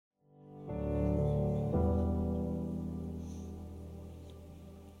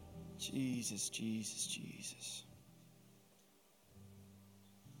Jesus, Jesus, Jesus.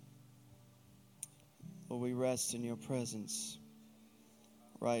 Lord, we rest in your presence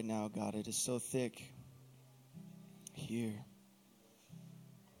right now, God. It is so thick here.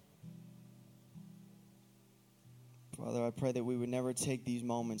 Father, I pray that we would never take these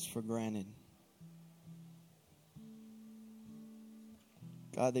moments for granted.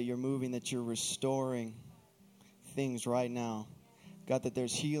 God, that you're moving, that you're restoring things right now. God, that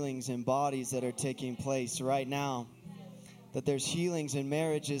there's healings in bodies that are taking place right now. That there's healings in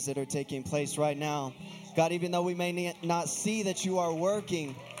marriages that are taking place right now. God, even though we may not see that you are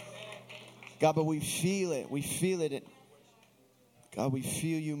working, God, but we feel it. We feel it. God, we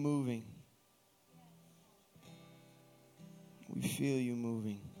feel you moving. We feel you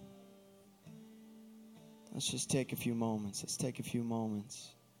moving. Let's just take a few moments. Let's take a few moments.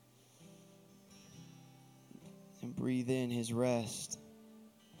 And breathe in his rest.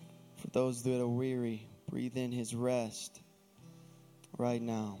 For those that are weary, breathe in his rest right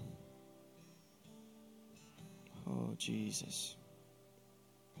now. Oh, Jesus.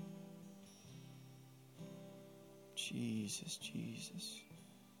 Jesus, Jesus.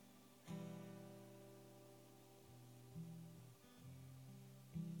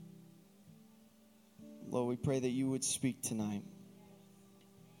 Lord, we pray that you would speak tonight.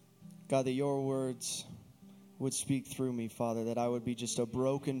 God, that your words would speak through me, Father, that I would be just a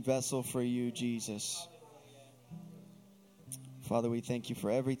broken vessel for you, Jesus. Father, we thank you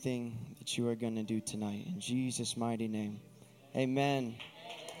for everything that you are going to do tonight. In Jesus' mighty name. Amen.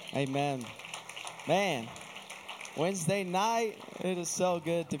 Amen. Man, Wednesday night, it is so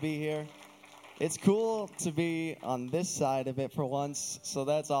good to be here. It's cool to be on this side of it for once, so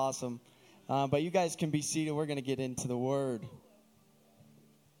that's awesome. But you guys can be seated. We're going to get into the Word.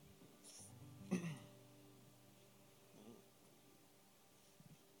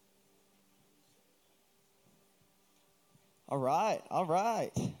 All right.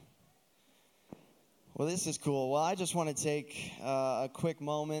 Well, this is cool. Well, I just want to take a quick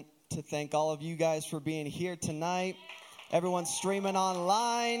moment to thank all of you guys for being here tonight. Everyone streaming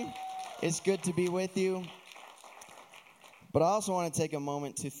online, it's good to be with you. But I also want to take a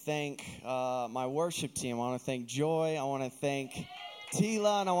moment to thank my worship team. I want to thank Joy. I want to thank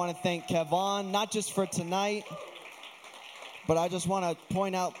Tila. And I want to thank Kevon, not just for tonight, but I just want to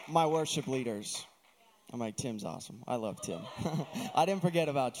point out my worship leaders. I'm like, Tim's awesome. I love Tim. I didn't forget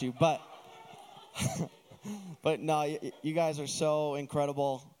about you. But no, you guys are so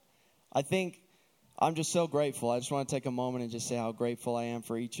incredible. I think I'm just so grateful. I just want to take a moment and just say how grateful I am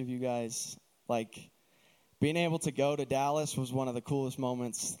for each of you guys. Like, being able to go to Dallas was one of the coolest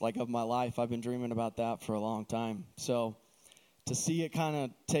moments of my life. I've been dreaming about that for a long time. So to see it kind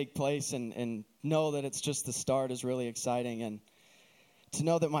of take place and know that it's just the start is really exciting. And to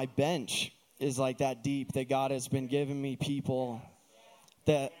know that my bench is like that deep, that God has been giving me people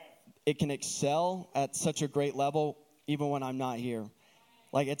that it can excel at such a great level even when I'm not here.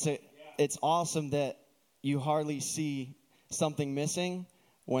 Like it's awesome that you hardly see something missing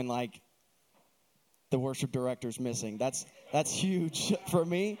when the worship director's missing. That's huge for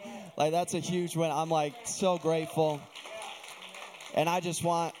me. That's a huge win. I'm so grateful. And I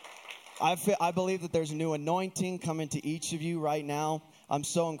believe that there's a new anointing coming to each of you right now. I'm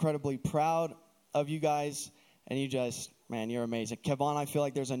so incredibly proud of you guys. And you just, man, you're amazing. Kevon, I feel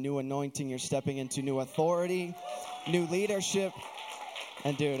like there's a new anointing. You're stepping into new authority, new leadership.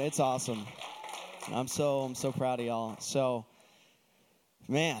 And dude, it's awesome. I'm so proud of y'all. So,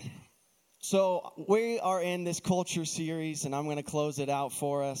 man. So we are in this culture series, and I'm going to close it out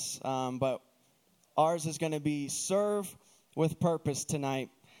for us. But ours is going to be Serve with Purpose tonight.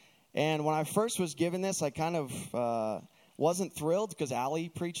 And when I first was given this, I kind of wasn't thrilled because Allie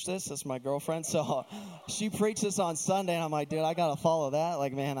preached this. That's my girlfriend. So she preached this on Sunday, and I'm like, dude, I got to follow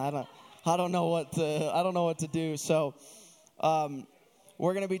that. Man, I don't know what to do. So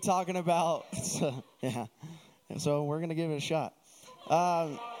we're going to be talking about yeah. So we're going to give it a shot.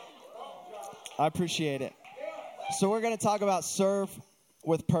 I appreciate it. So we're going to talk about serve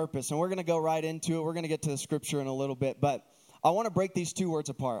with purpose, and we're going to go right into it. We're going to get to the scripture in a little bit, but I want to break these two words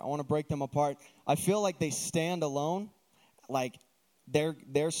apart. I want to break them apart. I feel like they stand alone,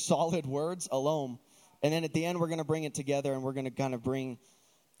 they're solid words alone, and then at the end we're going to bring it together, and we're going to kind of bring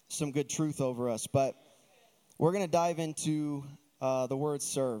some good truth over us. But we're going to dive into the word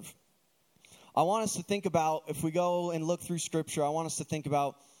serve. I want us to think about, if we go and look through scripture, I want us to think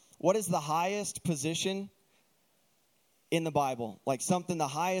about what is the highest position in the Bible? The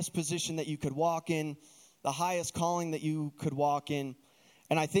highest position that you could walk in, the highest calling that you could walk in.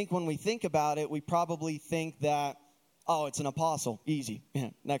 And I think when we think about it, we probably think that Oh, it's an apostle. Easy. Yeah,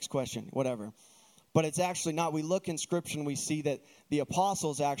 next question, whatever. But it's actually not. We look in Scripture and we see that the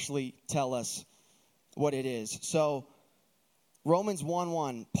apostles actually tell us what it is. So Romans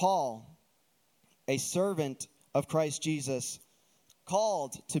 1:1, Paul, a servant of Christ Jesus,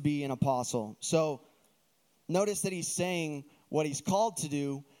 called to be an apostle. So notice that he's saying what he's called to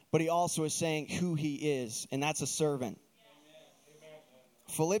do, but he also is saying who he is, and that's a servant. Amen.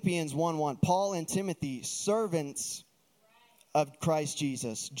 Philippians 1:1, Paul and Timothy, servants of Christ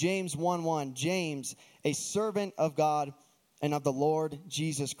Jesus. James 1:1, James, a servant of God and of the Lord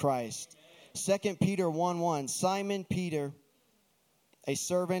Jesus Christ. 2 Peter 1:1, Simon Peter, a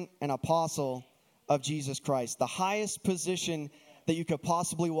servant and apostle of Jesus Christ. The highest position that you could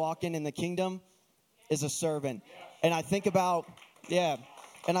possibly walk in the kingdom is a servant. And I think about,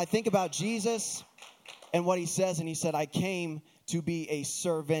 Jesus and what he says, and he said, I came to be a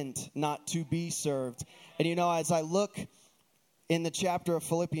servant, not to be served. And as I look in the chapter of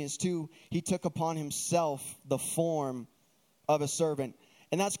Philippians 2, he took upon himself the form of a servant.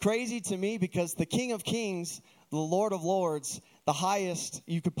 And that's crazy to me because the King of Kings, the Lord of Lords, the highest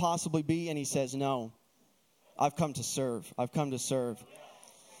you could possibly be, and he says, no, I've come to serve. I've come to serve.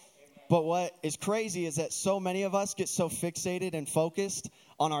 But what is crazy is that so many of us get so fixated and focused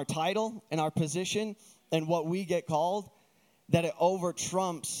on our title and our position and what we get called that it over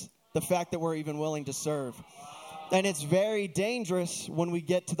trumps the fact that we're even willing to serve. And it's very dangerous when we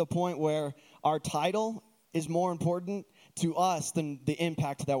get to the point where our title is more important to us than the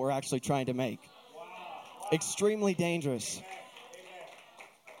impact that we're actually trying to make. Extremely dangerous.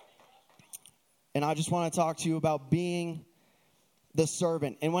 And I just want to talk to you about being the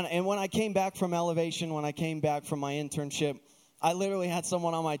servant. And when I came back from Elevation, when I came back from my internship, I literally had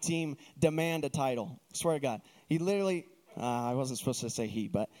someone on my team demand a title. I swear to God. He literally, I wasn't supposed to say he,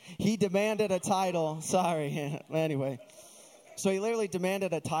 but he demanded a title. Sorry. Anyway. So he literally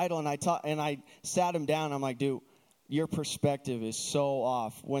demanded a title, and I sat him down. I'm like, dude, your perspective is so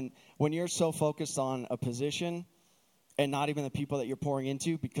off. When you're so focused on a position and not even the people that you're pouring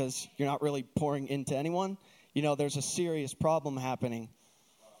into, because you're not really pouring into anyone, there's a serious problem happening.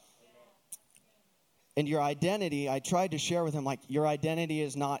 And your identity, I tried to share with him, your identity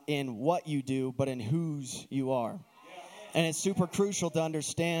is not in what you do, but in whose you are. And it's super crucial to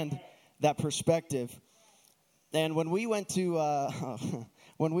understand that perspective. And when we went to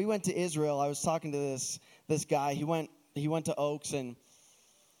Israel, I was talking to this guy. He went to Oaks, and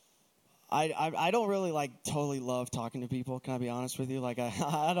I don't really totally love talking to people. Can I be honest with you?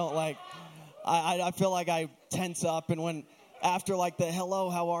 I don't I feel like I tense up, and when after the hello,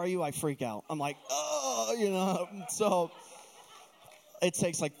 how are you, I freak out. I'm like, oh, So it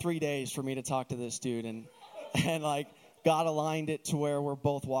takes 3 days for me to talk to this dude, and God aligned it to where we're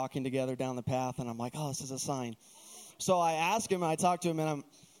both walking together down the path, and I'm like, oh, this is a sign. So I ask him, and I talk to him, and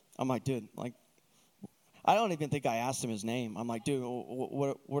I'm like, dude, I don't even think I asked him his name. I'm like, dude,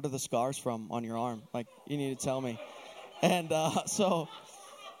 what are the scars from on your arm? You need to tell me. And so,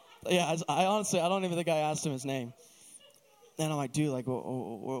 yeah, I honestly don't even think I asked him his name. And I'm like, dude,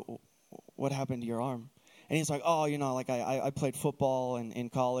 what happened to your arm? And he's like, oh, I played football in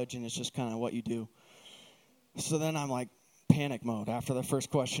college, and it's just kind of what you do. So then I'm panic mode after the first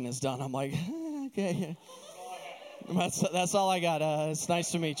question is done. I'm like, okay, that's all I got. It's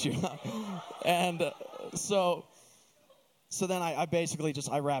nice to meet you. And so then I basically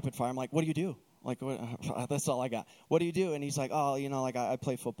I rapid fire. I'm like, what do you do? What, that's all I got. What do you do? And he's like, oh, I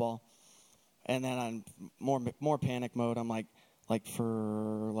play football. And then I'm more panic mode. I'm like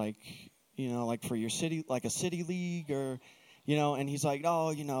for for your city, a city league, or and he's like,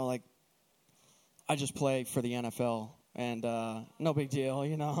 oh, I just play for the NFL, and no big deal,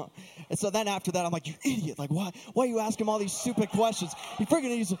 And so then after that, I'm like, you idiot! Why you ask him all these stupid questions?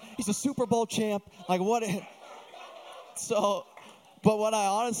 He's a Super Bowl champ. What? So, but what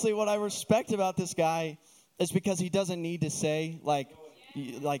I respect about this guy is because he doesn't need to say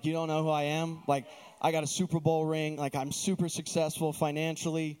you don't know who I am. I got a Super Bowl ring. I'm super successful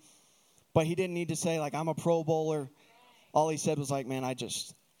financially, but he didn't need to say I'm a Pro Bowler. All he said was man, I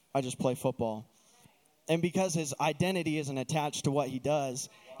just play football. And because his identity isn't attached to what he does,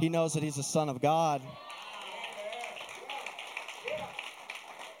 he knows that he's a son of God.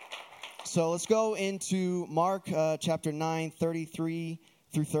 So let's go into Mark chapter 9, 33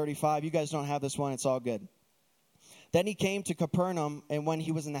 through 35. You guys don't have this one. It's all good. Then he came to Capernaum, and when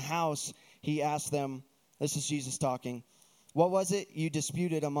he was in the house, he asked them, this is Jesus talking, what was it you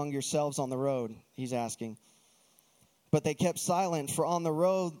disputed among yourselves on the road? He's asking. But they kept silent, for on the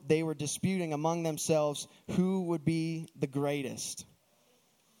road they were disputing among themselves who would be the greatest.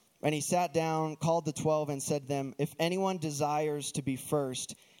 And he sat down, called the 12, and said to them, if anyone desires to be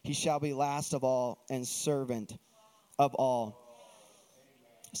first, he shall be last of all and servant of all.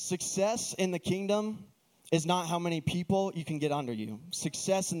 Success in the kingdom is not how many people you can get under you.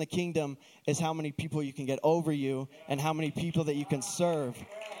 Success in the kingdom is how many people you can get over you and how many people that you can serve.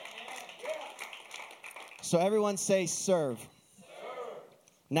 So everyone say serve.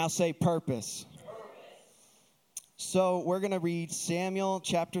 Now say purpose. So we're going to read Samuel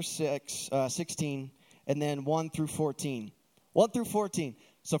chapter 16, and then 1 through 14. 1 through 14.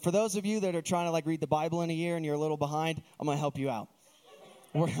 So for those of you that are trying to read the Bible in a year and you're a little behind, I'm going to help you out.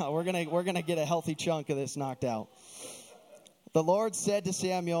 We're gonna get a healthy chunk of this knocked out. The Lord said to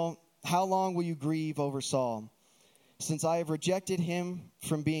Samuel, how long will you grieve over Saul? Since I have rejected him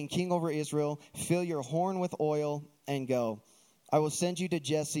from being king over Israel, fill your horn with oil and go. I will send you to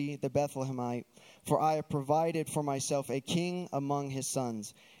Jesse the Bethlehemite, for I have provided for myself a king among his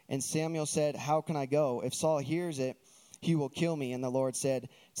sons. And Samuel said, how can I go? If Saul hears it, he will kill me. And the Lord said,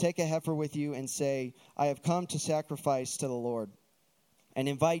 take a heifer with you and say, I have come to sacrifice to the Lord. And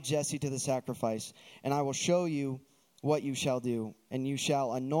invite Jesse to the sacrifice, and I will show you what you shall do. And you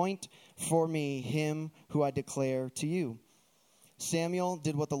shall anoint for me him who I declare to you. Samuel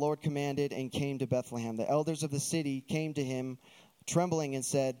did what the Lord commanded and came to Bethlehem. The elders of the city came to him trembling and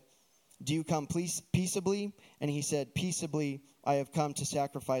said, do you come peaceably? And he said, peaceably I have come to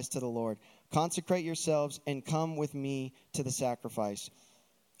sacrifice to the Lord. Consecrate yourselves and come with me to the sacrifice.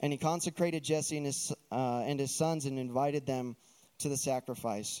 And he consecrated Jesse and his sons and invited them to the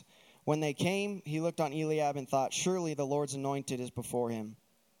sacrifice. When they came, he looked on Eliab and thought, surely the Lord's anointed is before him.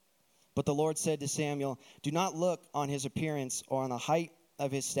 But the Lord said to Samuel, do not look on his appearance or on the height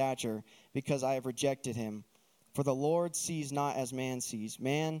of his stature, because I have rejected him. For the Lord sees not as man sees.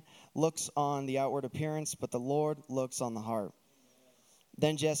 Man looks on the outward appearance, but the Lord looks on the heart.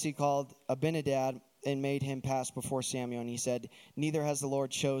 Then Jesse called Abinadab and made him pass before Samuel, and he said, neither has the Lord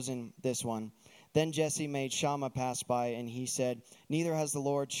chosen this one. Then Jesse made Shammah pass by, and he said, neither has the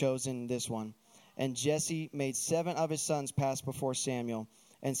Lord chosen this one. And Jesse made 7 of his sons pass before Samuel.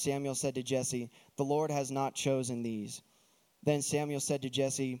 And Samuel said to Jesse, the Lord has not chosen these. Then Samuel said to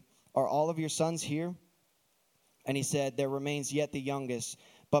Jesse, are all of your sons here? And he said, there remains yet the youngest,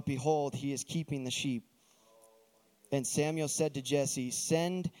 but behold, he is keeping the sheep. And Samuel said to Jesse,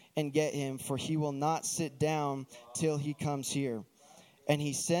 send and get him, for he will not sit down till he comes here. And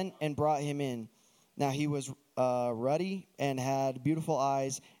he sent and brought him in. Now he was ruddy and had beautiful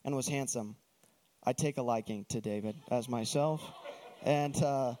eyes and was handsome. I take a liking to David as myself. And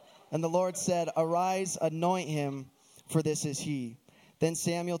the Lord said, arise, anoint him, for this is he. Then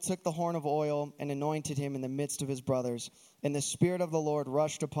Samuel took the horn of oil and anointed him in the midst of his brothers. And the Spirit of the Lord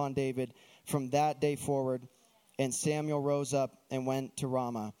rushed upon David from that day forward. And Samuel rose up and went to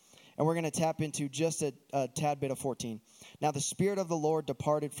Ramah. And we're going to tap into just a tad bit of 14. Now the Spirit of the Lord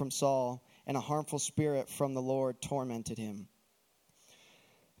departed from Saul, and a harmful spirit from the Lord tormented him.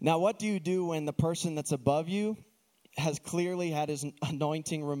 Now what do you do when the person that's above you has clearly had his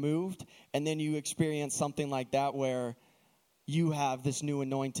anointing removed, and then you experience something like that where you have this new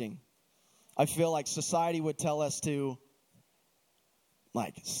anointing? I feel like society would tell us to,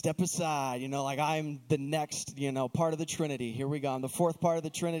 like, step aside, like I'm the next, part of the Trinity. Here we go. I'm the 4th part of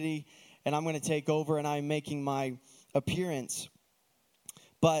the Trinity, and I'm going to take over, and I'm making my appearance.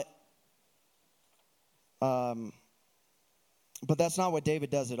 But that's not what David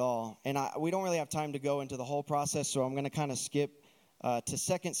does at all. And we don't really have time to go into the whole process, so I'm going to kind of skip to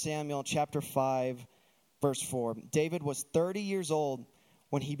 2 Samuel chapter 5, verse 4. David was 30 years old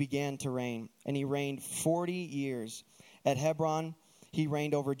when he began to reign, and he reigned 40 years. At Hebron, he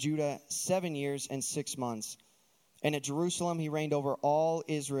reigned over Judah 7 years and 6 months. And at Jerusalem, he reigned over all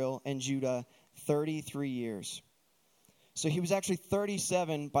Israel and Judah 33 years. So he was actually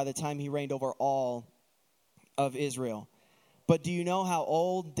 37 by the time he reigned over all of Israel. But do you know how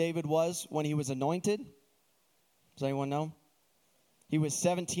old David was when he was anointed? Does anyone know? He was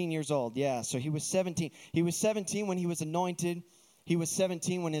 17 years old. Yeah, so he was 17. He was 17 when he was anointed. He was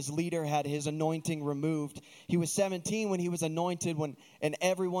 17 when his leader had his anointing removed. He was 17 when he was anointed, and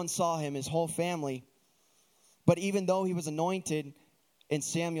everyone saw him, his whole family. But even though he was anointed in 1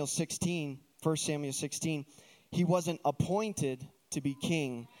 Samuel 16, he wasn't appointed to be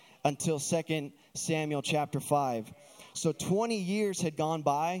king until 2 Samuel chapter 5. So 20 years had gone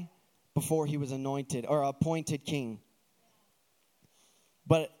by before he was anointed or appointed king.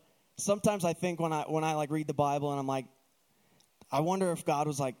 But sometimes I think when I read the Bible and I'm like, I wonder if God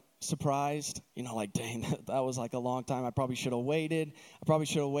was surprised, dang, that was a long time. I probably should have waited.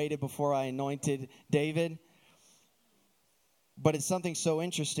 Before I anointed David. But it's something so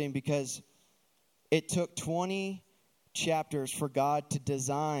interesting because it took 20 chapters for God to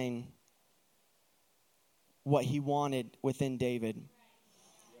design what he wanted within David.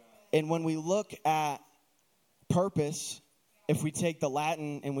 And when we look at purpose, if we take the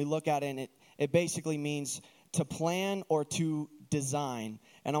Latin and we look at it, and it basically means to plan or to design.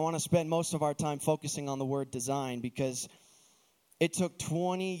 And I want to spend most of our time focusing on the word design because it took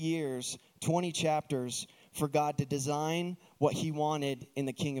 20 years, 20 chapters for God to design what he wanted in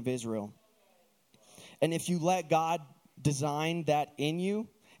the king of Israel. And if you let God design that in you,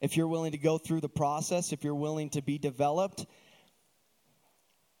 if you're willing to go through the process, if you're willing to be developed,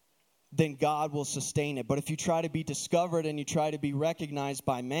 then God will sustain it. But if you try to be discovered and you try to be recognized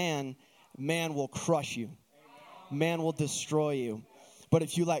by man, man will crush you. Man will destroy you. But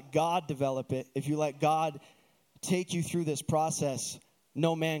if you let God develop it, if you let God take you through this process,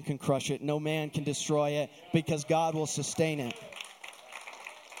 no man can crush it. No man can destroy it because God will sustain it.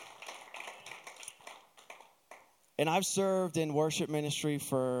 And I've served in worship ministry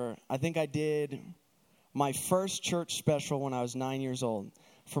I think I did my first church special when I was 9 years old.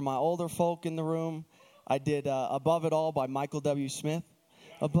 For my older folk in the room, I did Above It All by Michael W. Smith.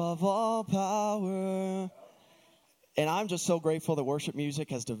 Above all power. And I'm just so grateful that worship music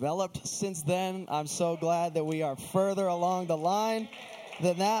has developed since then. I'm so glad that we are further along the line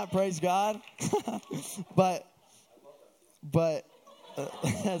than that. Praise God. but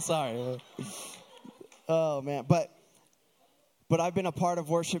sorry. Oh, man. But I've been a part of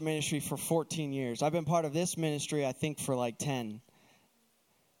worship ministry for 14 years. I've been part of this ministry, I think, for like 10.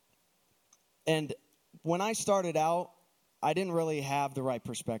 And when I started out, I didn't really have the right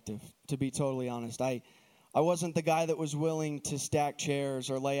perspective, to be totally honest. I wasn't the guy that was willing to stack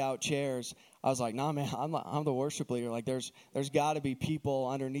chairs or lay out chairs. I was like, nah, man, I'm the worship leader. Like, there's got to be people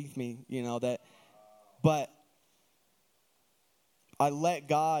underneath me, that. But I let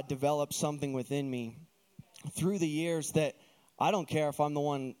God develop something within me through the years that I don't care if I'm the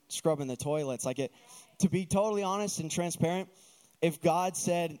one scrubbing the toilets. To be totally honest and transparent, if God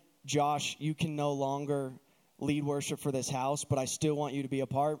said, Josh, you can no longer lead worship for this house, but I still want you to be a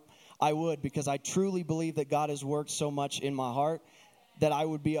part, I would, because I truly believe that God has worked so much in my heart that I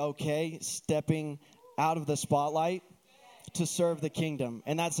would be okay stepping out of the spotlight to serve the kingdom.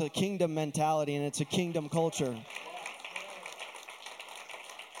 And that's a kingdom mentality, and it's a kingdom culture.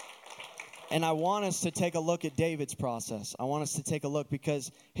 And I want us to take a look at David's process. I want us to take a look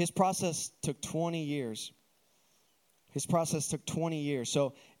because his process took 20 years. His process took 20 years.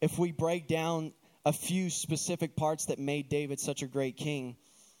 So if we break down a few specific parts that made David such a great king,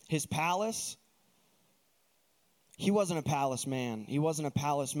 his palace, he wasn't a palace man. He wasn't a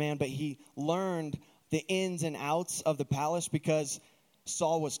palace man, but he learned the ins and outs of the palace because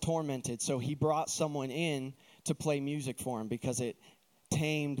Saul was tormented. So he brought someone in to play music for him because it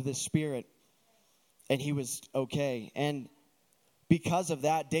tamed the spirit, and he was okay. And because of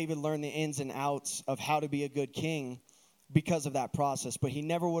that, David learned the ins and outs of how to be a good king because of that process. But he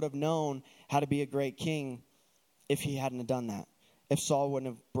never would have known how to be a great king if he hadn't have done that, if Saul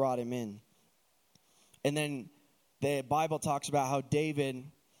wouldn't have brought him in. And then the Bible talks about how David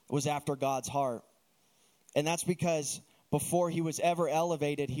was after God's heart. And that's because before he was ever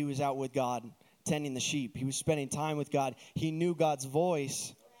elevated, he was out with God, tending the sheep. He was spending time with God. He knew God's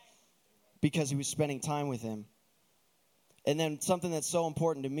voice because he was spending time with him. And then something that's so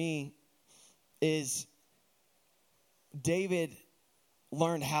important to me is David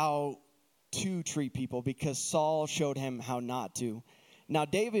learned how to treat people because Saul showed him how not to. Now,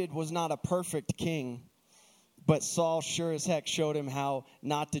 David was not a perfect king, but Saul sure as heck showed him how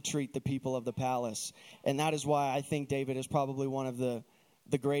not to treat the people of the palace. And that is why I think David is probably one of the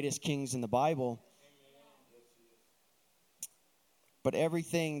greatest kings in the Bible. But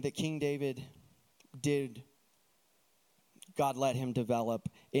everything that King David did, God let him develop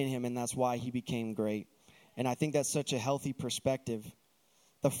in him, and that's why he became great. And I think that's such a healthy perspective.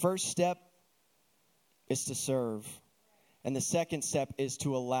 The first step is to serve. And the second step is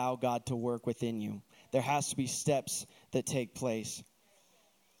to allow God to work within you. There has to be steps that take place.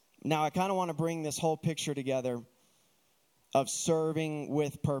 Now, I kind of want to bring this whole picture together of serving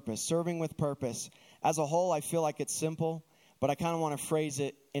with purpose. Serving with purpose. As a whole, I feel like it's simple, but I kind of want to phrase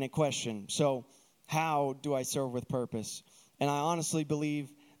it in a question. So, how do I serve with purpose? And I honestly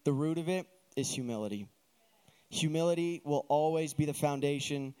believe the root of it is humility. Humility will always be the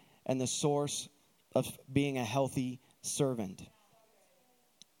foundation and the source of being a healthy servant.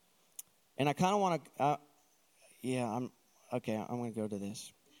 And I kind of want to, I'm going to go to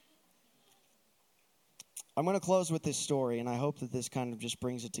this. I'm going to close with this story, and I hope that this kind of just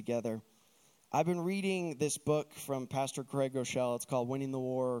brings it together. I've been reading this book from Pastor Craig Rochelle. It's called Winning the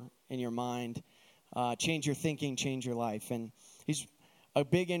War in Your Mind. Change your thinking, change your life. And he's a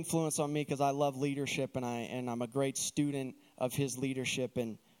big influence on me because I love leadership, and I'm a great student of his leadership.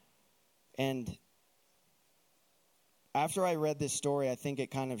 And after I read this story, I think it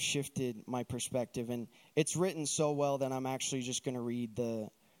kind of shifted my perspective. And it's written so well that I'm actually just going to read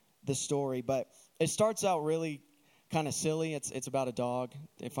the story. But it starts out really kind of silly. It's about a dog,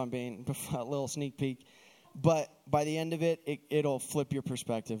 if I'm being a little sneak peek. But by the end of it, it'll flip your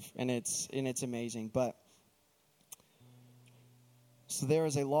perspective, and it's amazing. But so there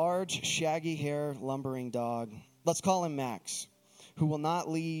is a large, shaggy hair, lumbering dog. Let's call him Max, who will not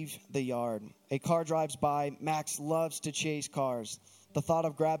leave the yard. A car drives by. Max loves to chase cars. The thought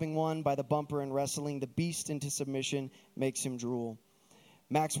of grabbing one by the bumper and wrestling the beast into submission makes him drool.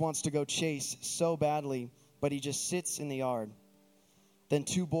 Max wants to go chase so badly, but he just sits in the yard. Then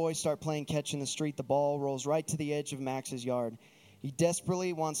two boys start playing catch in the street. The ball rolls right to the edge of Max's yard. He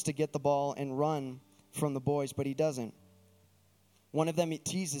desperately wants to get the ball and run from the boys, but he doesn't. One of them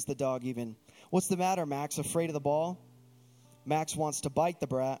teases the dog even. "What's the matter, Max? Afraid of the ball?" Max wants to bite the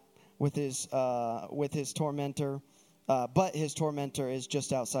brat with his tormentor, but his tormentor is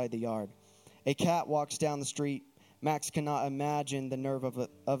just outside the yard. A cat walks down the street. Max cannot imagine the nerve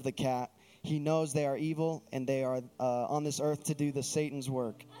of the cat. He knows they are evil, and they are on this earth to do the Satan's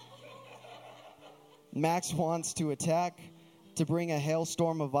work. Max wants to attack, to bring a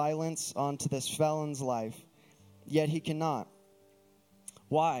hailstorm of violence onto this felon's life. Yet he cannot.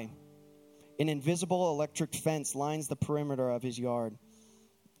 Why? An invisible electric fence lines the perimeter of his yard.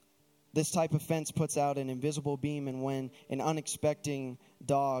 This type of fence puts out an invisible beam, and when an unexpected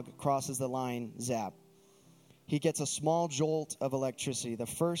dog crosses the line, zap. He gets a small jolt of electricity. The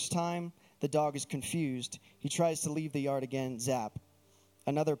first time, the dog is confused. He tries to leave the yard again, zap.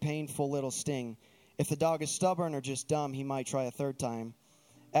 Another painful little sting. If the dog is stubborn or just dumb, he might try a third time.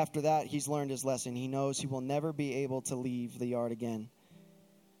 After that, he's learned his lesson. He knows he will never be able to leave the yard again.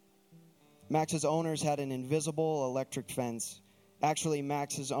 Max's owners had an invisible electric fence. Actually,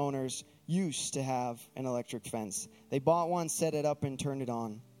 Max's owners used to have an electric fence. They bought one, set it up, and turned it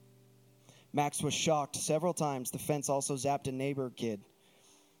on. Max was shocked several times. The fence also zapped a neighbor kid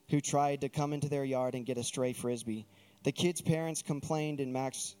who tried to come into their yard and get a stray frisbee. The kid's parents complained, and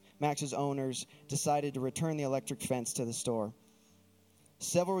Max's owners decided to return the electric fence to the store.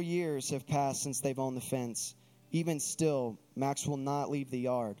 Several years have passed since they've owned the fence. Even still, Max will not leave the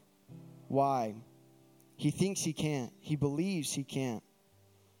yard. Why? He thinks he can't. He believes he can't.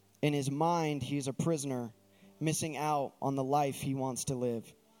 In his mind, he is a prisoner, missing out on the life he wants to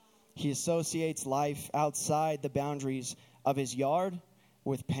live. He associates life outside the boundaries of his yard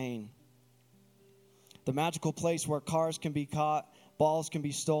with pain. The magical place where cars can be caught, balls can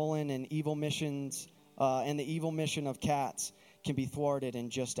be stolen, and the evil mission of cats can be thwarted and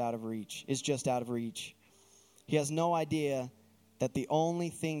is just out of reach. He has no idea that the only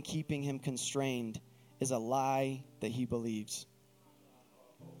thing keeping him constrained is a lie that he believes.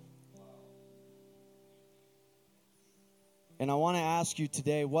 And I want to ask you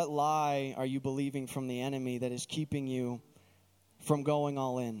today, what lie are you believing from the enemy that is keeping you from going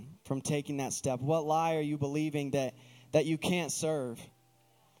all in, from taking that step? What lie are you believing that you can't serve?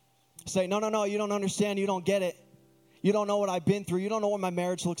 Say, no, you don't understand. You don't get it. You don't know what I've been through. You don't know what my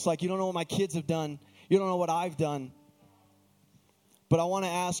marriage looks like. You don't know what my kids have done. You don't know what I've done. But I want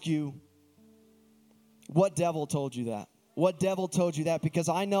to ask you, what devil told you that? What devil told you that? Because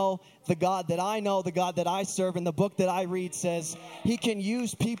I know, the God that I serve, and the book that I read says he can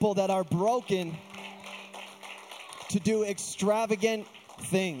use people that are broken to do extravagant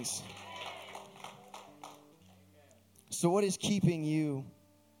things. So what is keeping you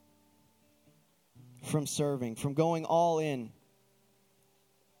from serving, from going all in?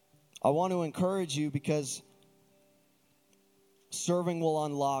 I want to encourage you, because serving will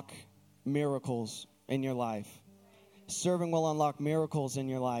unlock miracles in your life. Serving will unlock miracles in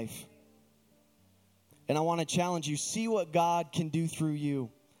your life. And I want to challenge you, see what God can do through you.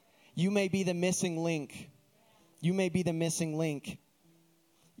 You may be the missing link. You may be the missing link.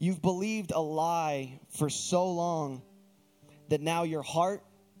 You've believed a lie for so long that now your heart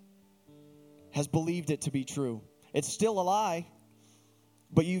has believed it to be true. It's still a lie,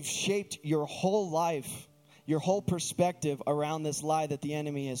 but you've shaped your whole life, your whole perspective around this lie that the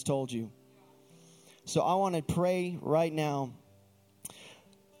enemy has told you. So I want to pray right now,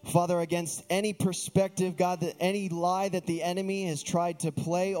 Father, against any perspective, God, that any lie that the enemy has tried to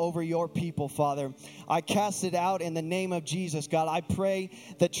play over your people, Father. I cast it out in the name of Jesus, God. I pray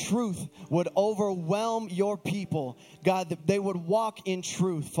that truth would overwhelm your people, God, that they would walk in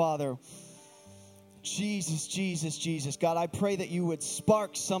truth, Father. Jesus, Jesus, Jesus. God, I pray that you would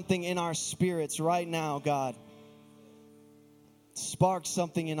spark something in our spirits right now, God. Spark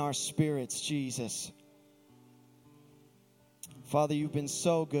something in our spirits, Jesus. Father, you've been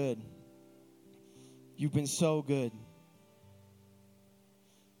so good. You've been so good.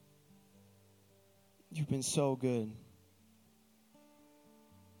 You've been so good.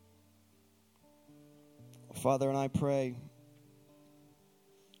 Father, and I pray,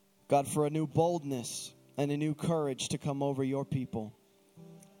 God, for a new boldness and a new courage to come over your people.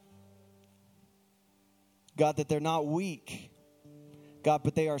 God, that they're not weak, God,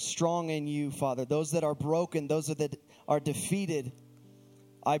 but they are strong in you, Father. Those that are broken, those that are defeated,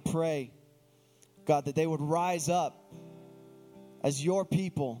 I pray, God, that they would rise up as your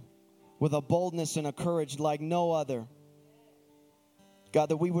people with a boldness and a courage like no other. God,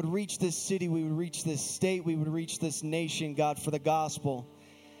 that we would reach this city, we would reach this state, we would reach this nation, God, for the gospel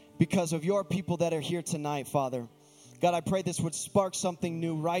because of your people that are here tonight, Father. God, I pray this would spark something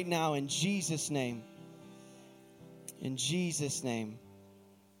new right now in Jesus' name. In Jesus' name.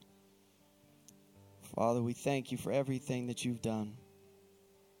 Father, we thank you for everything that you've done.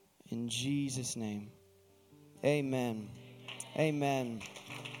 In Jesus' name. Amen. Amen.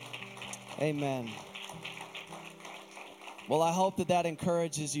 Amen. Well, I hope that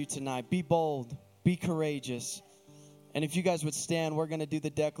encourages you tonight. Be bold. Be courageous. And if you guys would stand, we're going to do the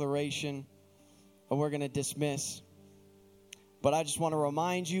declaration and we're going to dismiss. But I just want to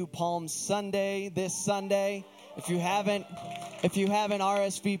remind you, Palm Sunday, this Sunday, if you haven't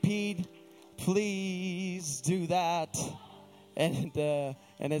RSVP'd, please do that. And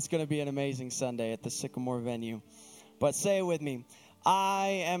it's going to be an amazing Sunday at the Sycamore venue. But say it with me.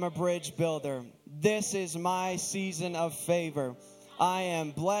 I am a bridge builder. This is my season of favor. I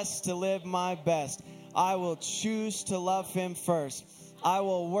am blessed to live my best. I will choose to love him first. I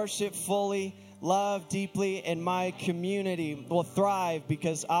will worship fully, love deeply, and my community will thrive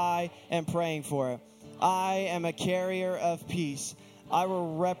because I am praying for it. I am a carrier of peace. I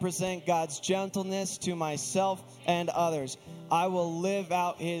will represent God's gentleness to myself and others. I will live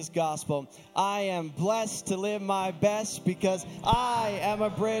out his gospel. I am blessed to live my best because I am a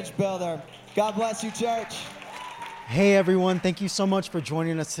bridge builder. God bless you, church. Hey, everyone. Thank you so much for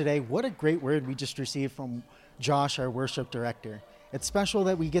joining us today. What a great word we just received from Josh, our worship director. It's special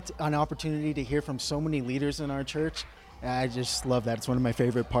that we get an opportunity to hear from so many leaders in our church. I just love that. It's one of my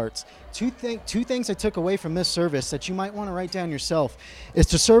favorite parts. Two things I took away from this service that you might want to write down yourself is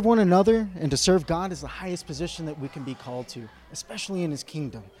to serve one another and to serve God is the highest position that we can be called to, especially in his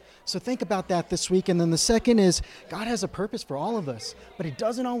kingdom. So think about that this week. And then the second is God has a purpose for all of us, but it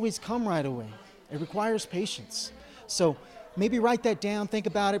doesn't always come right away. It requires patience. So maybe write that down, think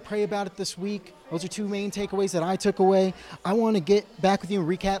about it, pray about it this week. Those are two main takeaways that I took away. I want to get back with you and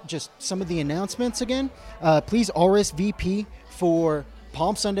recap just some of the announcements again. Please RSVP for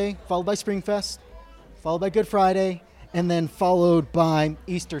Palm Sunday, followed by Springfest, followed by Good Friday, and then followed by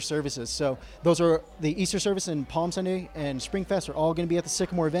Easter services. So those are the Easter service and Palm Sunday and Springfest are all going to be at the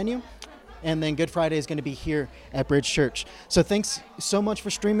Sycamore venue. And then Good Friday is going to be here at Bridge Church. So thanks so much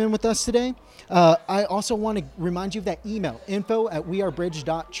for streaming with us today. I also want to remind you of that email,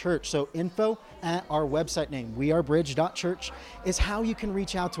 info@wearebridge.church. So info at our website name, wearebridge.church, is how you can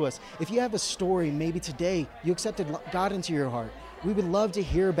reach out to us. If you have a story, maybe today you accepted God into your heart, we would love to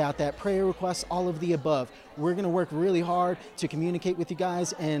hear about that, prayer requests, all of the above. We're going to work really hard to communicate with you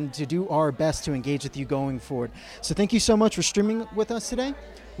guys and to do our best to engage with you going forward. So thank you so much for streaming with us today.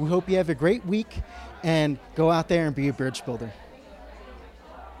 We hope you have a great week and go out there and be a bridge builder.